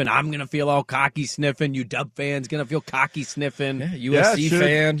sniffing. I'm going to feel all cocky sniffing. You Dub fans going to feel cocky sniffing. Yeah, USC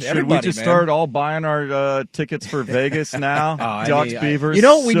fan. Should we just start all buying our tickets for Vegas now? Ducks, Beavers. You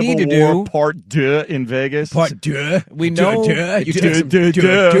know what we need to do? Part 2 in Vegas. Part 2. We know. Those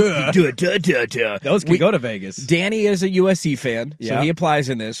can go to Vegas. Danny is a USC fan, so he applies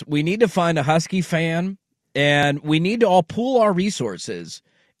in this. We need to find a Husky fan, and we need to all pool our resources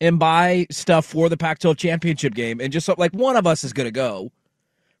and buy stuff for the Pac-12 championship game, and just like one of us is going to go,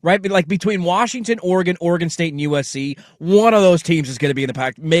 right? Like between Washington, Oregon, Oregon State, and USC, one of those teams is going to be in the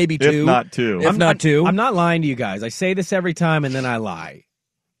Pac. Maybe two, if not two. If not two. I'm not lying to you guys. I say this every time, and then I lie.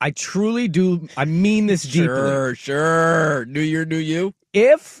 I truly do. I mean this deeply. Sure. New year, new you.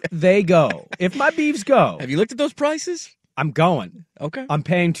 If they go, if my Beavs go, have you looked at those prices? I'm going. Okay. I'm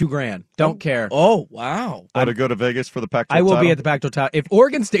paying $2,000. Don't care. Oh, wow. To go to Vegas for the Pac-12 I will title? be at the Pac-12 title. If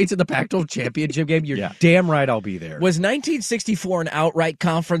Oregon State's at the Pac-12 championship game, you're damn right I'll be there. Was 1964 an outright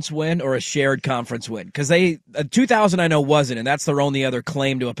conference win or a shared conference win? Because 2000 I know wasn't, and that's their only other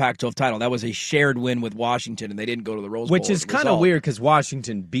claim to a Pac-12 title. That was a shared win with Washington, and they didn't go to the Rose Bowl. Which is kind of weird because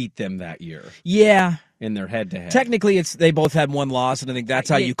Washington beat them that year. Yeah. In their head-to-head. Technically, they both had one loss, and I think that's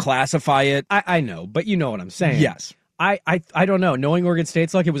how you classify it. I know, but you know what I'm saying. Yes. I don't know. Knowing Oregon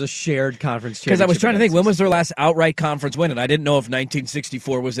State's like it was a shared conference championship. Because I was trying to think, when was their last outright conference win? And I didn't know if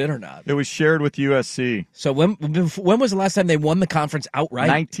 1964 was it or not. It was shared with USC. So when was the last time they won the conference outright?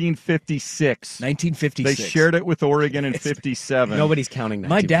 1956. 1956. They shared it with Oregon in 57. Nobody's counting that.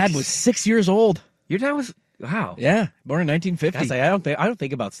 My dad was 6 years old. Your dad was... Wow. Yeah, born in 1950. Guys, I don't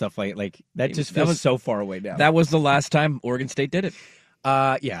think about stuff like that. Just feels so far away now. That was the last time Oregon State did it.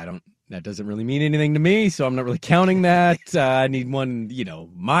 That doesn't really mean anything to me, so I'm not really counting that. I need one,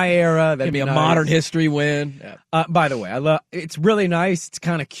 my era. That'd be a nice. modern history win. Yeah. By the way, it's really nice. It's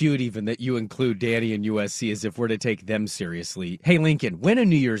kind of cute even that you include Danny and USC as if we're to take them seriously. Hey, Lincoln, win a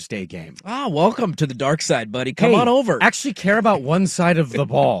New Year's Day game. Welcome to the dark side, buddy. Come on over. Actually care about one side of the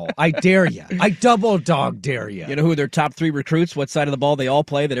ball. I dare you. I double dog dare you. You know who their top 3 recruits, what side of the ball they all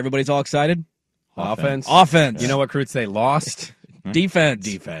play that everybody's all excited? Offense. Offense. You know what recruits they lost?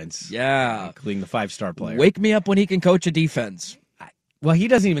 Defense. Yeah. Including the 5-star player. Wake me up when he can coach a defense. Well, he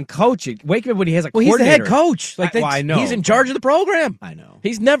doesn't even coach it. Wake me up when he has a coordinator. He's the head coach. I know. He's in charge of the program. I know.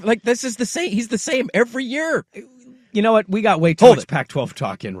 He's never, this is the same. He's the same every year. You know what? We got way too much Pac-12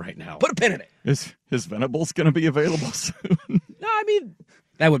 talk in right now. Put a pin in it. Is Venables going to be available soon? No, I mean...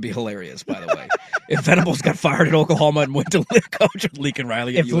 That would be hilarious, by the way. If Venables got fired at Oklahoma and went to coach with Lincoln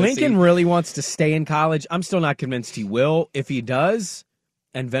Riley at USC. If Lincoln really wants to stay in college, I'm still not convinced he will. If he does,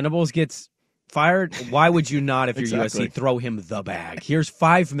 and Venables gets fired, why would you not, if you're USC, throw him the bag? Here's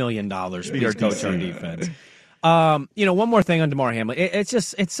 $5 million. Please coach our defense. One more thing on DeMar Hamlin.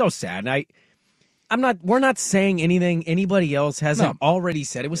 It's so sad. And we're not saying anything anybody else hasn't already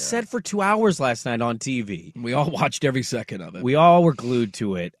said. It was said for 2 hours last night on TV. We all watched every second of it. We all were glued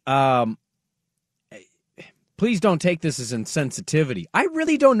to it. Please don't take this as insensitivity. I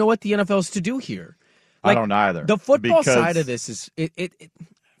really don't know what the NFL is to do here. I don't either. The football side of this is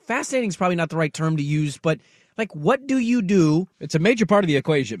fascinating is probably not the right term to use, but what do you do? It's a major part of the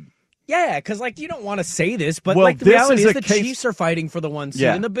equation. Yeah, because you don't want to say this, but the this reality is the case... Chiefs are fighting for the 1 seed,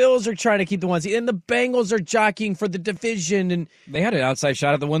 and the Bills are trying to keep the 1 seed, and the Bengals are jockeying for the division, and they had an outside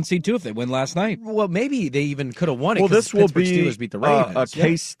shot at the 1 seed too if they win last night. Well, maybe they even could have won it. Well, this will be Steelers beat the Ravens. A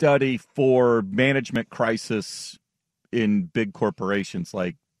case study for management crisis in big corporations,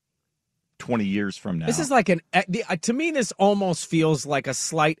 20 years from now. This is to me, this almost feels like a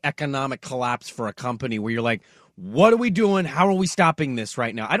slight economic collapse for a company where you're like, what are we doing? How are we stopping this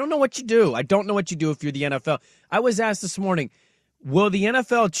right now? I don't know what you do. I don't know what you do if you're the NFL. I was asked this morning, will the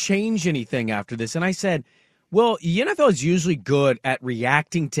NFL change anything after this? And I said, well, the NFL is usually good at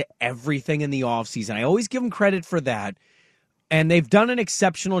reacting to everything in the offseason. I always give them credit for that. And they've done an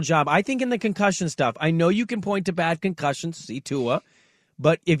exceptional job. I think in the concussion stuff, I know you can point to bad concussions, see Tua,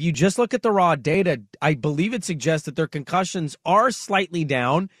 but if you just look at the raw data, I believe it suggests that their concussions are slightly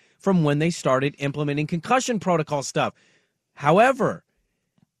down from when they started implementing concussion protocol stuff. However,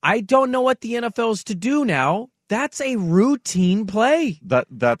 I don't know what the NFL is to do now. That's a routine play.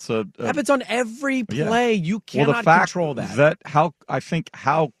 That's happens on every play. Yeah. You cannot control that.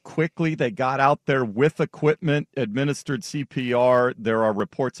 How quickly they got out there with equipment, administered CPR. There are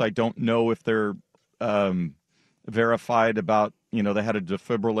reports, I don't know if they're verified about, they had a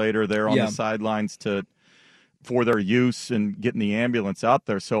defibrillator there on the sidelines for their use and getting the ambulance out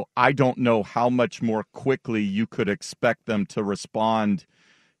there. So I don't know how much more quickly you could expect them to respond,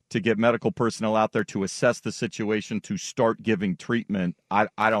 to get medical personnel out there to assess the situation, to start giving treatment. I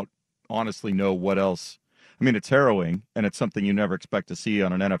don't honestly know what else. I mean, it's harrowing, and it's something you never expect to see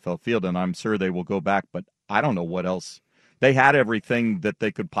on an NFL field, and I'm sure they will go back, but I don't know what else. They had everything that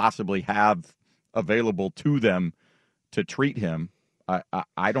they could possibly have available to them to treat him.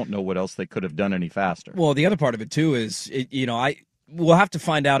 I don't know what else they could have done any faster. Well, the other part of it, too, is, we'll have to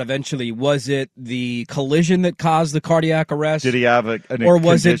find out eventually. Was it the collision that caused the cardiac arrest? Did he have a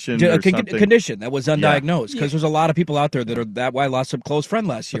condition a something? Condition that was undiagnosed? Because there's a lot of people out there that are that why I lost a close friend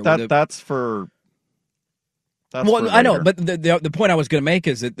last year. That's for. I know, but the point I was going to make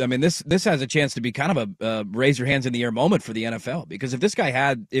is that this has a chance to be kind of a raise your hands in the air moment for the NFL, because if this guy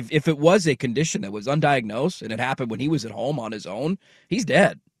had if it was a condition that was undiagnosed and it happened when he was at home on his own, he's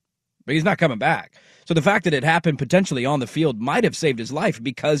dead, but he's not coming back. So the fact that it happened potentially on the field might have saved his life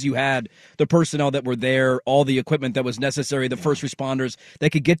because you had the personnel that were there, all the equipment that was necessary, the first responders that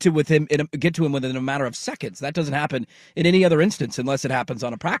could get to him within a matter of seconds. That doesn't happen in any other instance unless it happens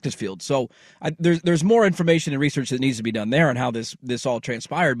on a practice field. So there's more information and research that needs to be done there on how this all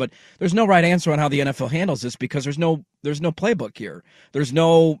transpired. But there's no right answer on how the NFL handles this because there's no playbook here. There's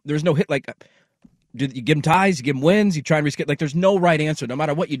no hit like. You give him ties, you give him wins, you try and reschedule. Like, there's no right answer. No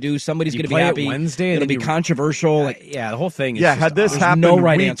matter what you do, somebody's going to be happy. Wednesday, it'll be controversial. The whole thing is had this happened no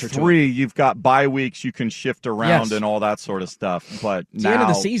right week answer 3, you've got bye weeks, you can shift around and all that sort of stuff. But it's now the end of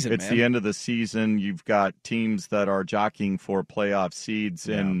the season, it's the end of the season. You've got teams that are jockeying for playoff seeds,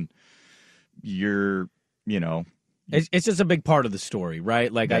 and you're, It's just a big part of the story,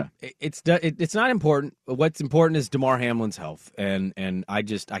 right? Like it's not important. What's important is Damar Hamlin's health, and I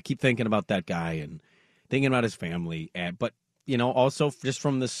keep thinking about that guy and thinking about his family, but also just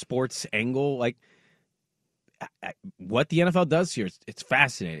from the sports angle, like what the NFL does here, it's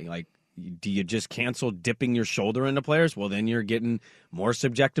fascinating. Like, do you just cancel dipping your shoulder into players? Well, then you're getting more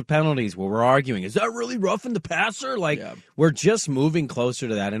subjective penalties where we're arguing, is that really roughing the passer? Like, we're just moving closer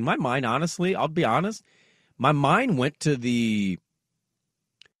to that. In my mind, honestly, I'll be honest. My mind went to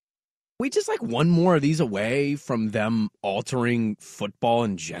we just like one more of these away from them altering football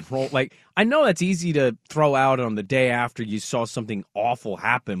in general. Like, I know that's easy to throw out on the day after you saw something awful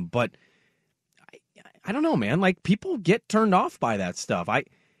happen, but I don't know, man. Like, people get turned off by that stuff.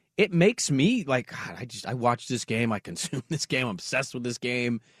 It makes me like, God, I watch this game, I consume this game, I'm obsessed with this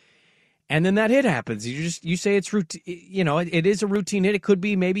game. And then that hit happens. You say it's routine. It is a routine hit. It could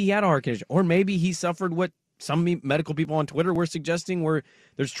be maybe he had a heart condition, or maybe he suffered what some medical people on Twitter were suggesting, where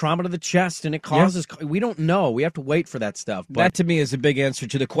there's trauma to the chest and it causes. Yeah. We don't know. We have to wait for that stuff. But that to me is a big answer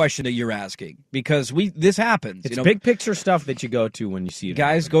to the question that you're asking, because this happens. It's big picture stuff that you go to when you see it.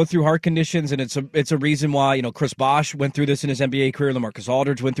 Guys go through heart conditions, and it's a reason why Chris Bosh went through this in his NBA career. LaMarcus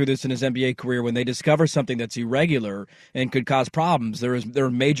Aldridge went through this in his NBA career. When they discover something that's irregular and could cause problems, there are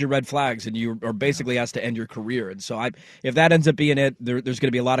major red flags, and you are basically asked to end your career. And so if that ends up being it, there's going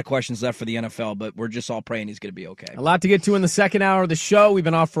to be a lot of questions left for the NFL. But we're just all praying he's going to be okay. A lot to get to in the second hour of the show. We've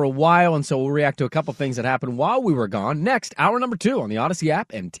been off for a while, and so we'll react to a couple things that happened while we were gone. Next, hour number 2 on the Odyssey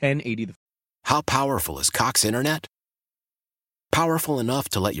app and 1080. How powerful is Cox Internet? Powerful enough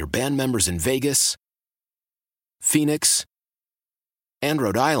to let your band members in Vegas, Phoenix, and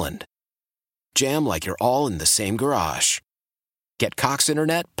Rhode Island jam like you're all in the same garage. Get Cox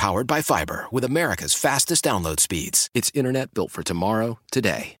Internet powered by fiber with America's fastest download speeds. It's internet built for tomorrow,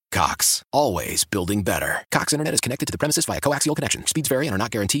 today. Cox, always building better. Cox Internet is connected to the premises via coaxial connection. Speeds vary and are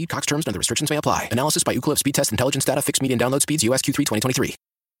not guaranteed. Cox terms and other restrictions may apply. Analysis by Ookla Speed Test Intelligence Data. Fixed median download speeds. US Q3 2023.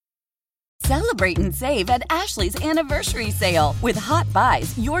 Celebrate and save at Ashley's Anniversary Sale. With Hot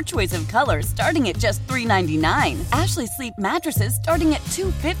Buys, your choice of colors starting at just $3.99. Ashley Sleep mattresses starting at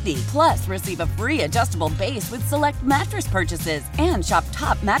 $2.50. Plus, receive a free adjustable base with select mattress purchases. And shop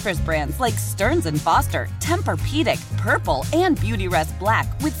top mattress brands like Stearns & Foster, Tempur-Pedic, Purple, and Beautyrest Black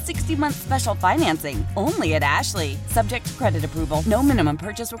with 60-month special financing. Only at Ashley. Subject to credit approval. No minimum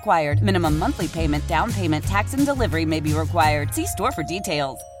purchase required. Minimum monthly payment, down payment, tax, and delivery may be required. See store for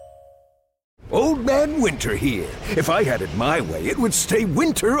details. Old Man Winter here. If I had it my way, it would stay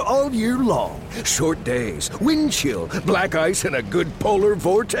winter all year long. Short days, wind chill, black ice, and a good polar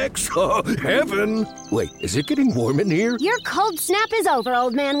vortex. Oh, heaven. Wait, is it getting warm in here? Your cold snap is over,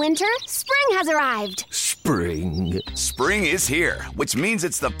 Old Man Winter. Spring has arrived. Spring. Spring is here, which means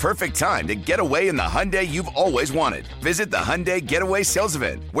it's the perfect time to get away in the Hyundai you've always wanted. Visit the Hyundai Getaway Sales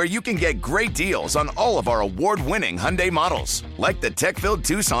Event, where you can get great deals on all of our award-winning Hyundai models, like the tech-filled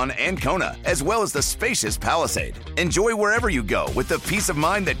Tucson and Kona, as well as the spacious Palisade. Enjoy wherever you go with the peace of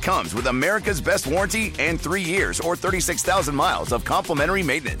mind that comes with America's best warranty and 3 years or 36,000 miles of complimentary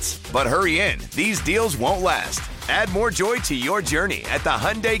maintenance. But hurry in, these deals won't last. Add more joy to your journey at the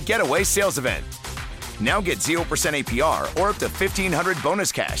Hyundai Getaway Sales Event. Now get 0% APR or up to $1,500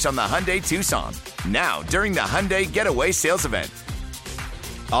 bonus cash on the Hyundai Tucson. Now, during the Hyundai Getaway Sales Event.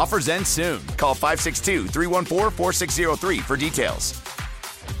 Offers end soon. Call 562-314-4603 for details.